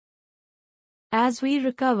As we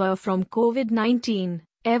recover from COVID-19,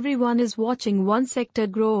 everyone is watching one sector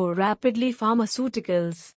grow rapidly: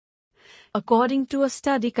 pharmaceuticals. According to a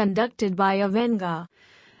study conducted by Avenga,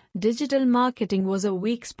 digital marketing was a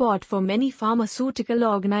weak spot for many pharmaceutical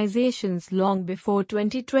organizations long before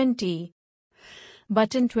 2020.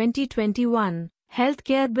 But in 2021,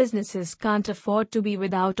 healthcare businesses can't afford to be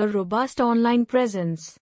without a robust online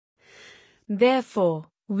presence. Therefore,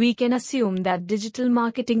 we can assume that digital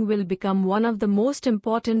marketing will become one of the most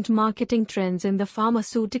important marketing trends in the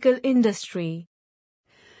pharmaceutical industry.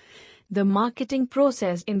 The marketing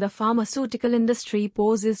process in the pharmaceutical industry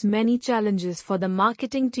poses many challenges for the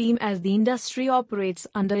marketing team as the industry operates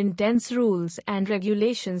under intense rules and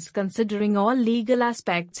regulations considering all legal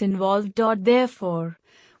aspects involved. Therefore,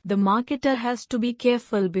 the marketer has to be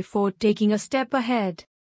careful before taking a step ahead.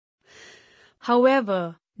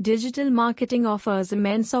 However, digital marketing offers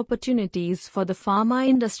immense opportunities for the pharma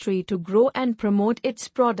industry to grow and promote its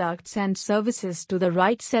products and services to the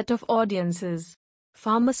right set of audiences.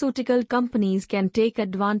 Pharmaceutical companies can take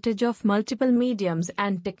advantage of multiple mediums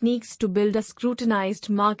and techniques to build a scrutinized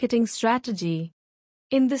marketing strategy.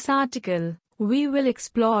 In this article, we will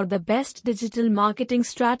explore the best digital marketing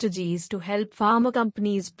strategies to help pharma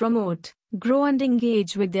companies promote, grow and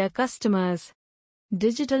engage with their customers.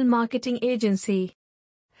 Digital marketing agency.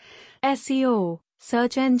 SEO,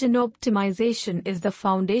 search engine optimization, is the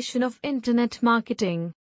foundation of internet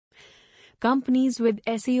marketing. Companies with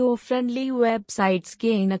SEO-friendly websites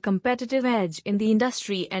gain a competitive edge in the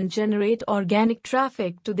industry and generate organic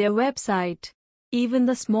traffic to their website. Even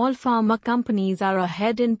the small pharma companies are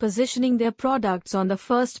ahead in positioning their products on the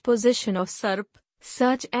first position of SERP,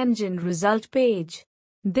 search engine result page.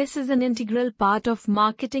 This is an integral part of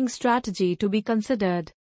marketing strategy to be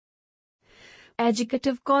considered.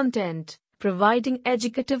 Educative content. Providing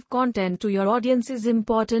educative content to your audience is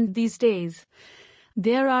important these days.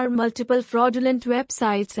 There are multiple fraudulent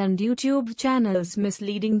websites and YouTube channels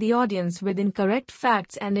misleading the audience with incorrect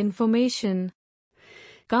facts and information.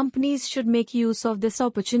 Companies should make use of this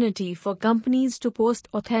opportunity for companies to post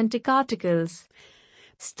authentic articles,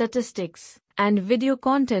 statistics, and video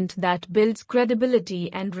content that builds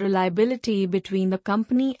credibility and reliability between the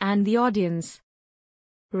company and the audience.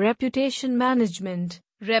 Reputation management.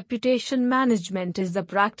 Reputation management is the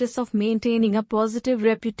practice of maintaining a positive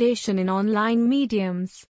reputation in online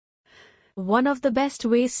mediums. One of the best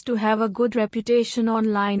ways to have a good reputation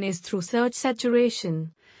online is through search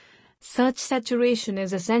saturation. Search saturation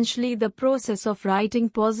is essentially the process of writing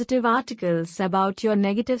positive articles about your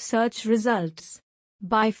negative search results.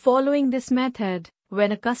 By following this method,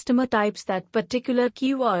 when a customer types that particular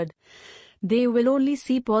keyword, they will only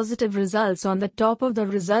see positive results on the top of the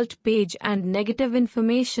result page and negative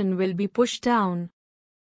information will be pushed down.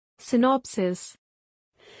 Synopsis.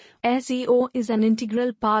 SEO is an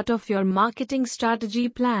integral part of your marketing strategy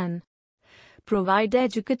plan. Provide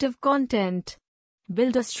educative content.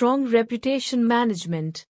 Build a strong reputation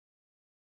management.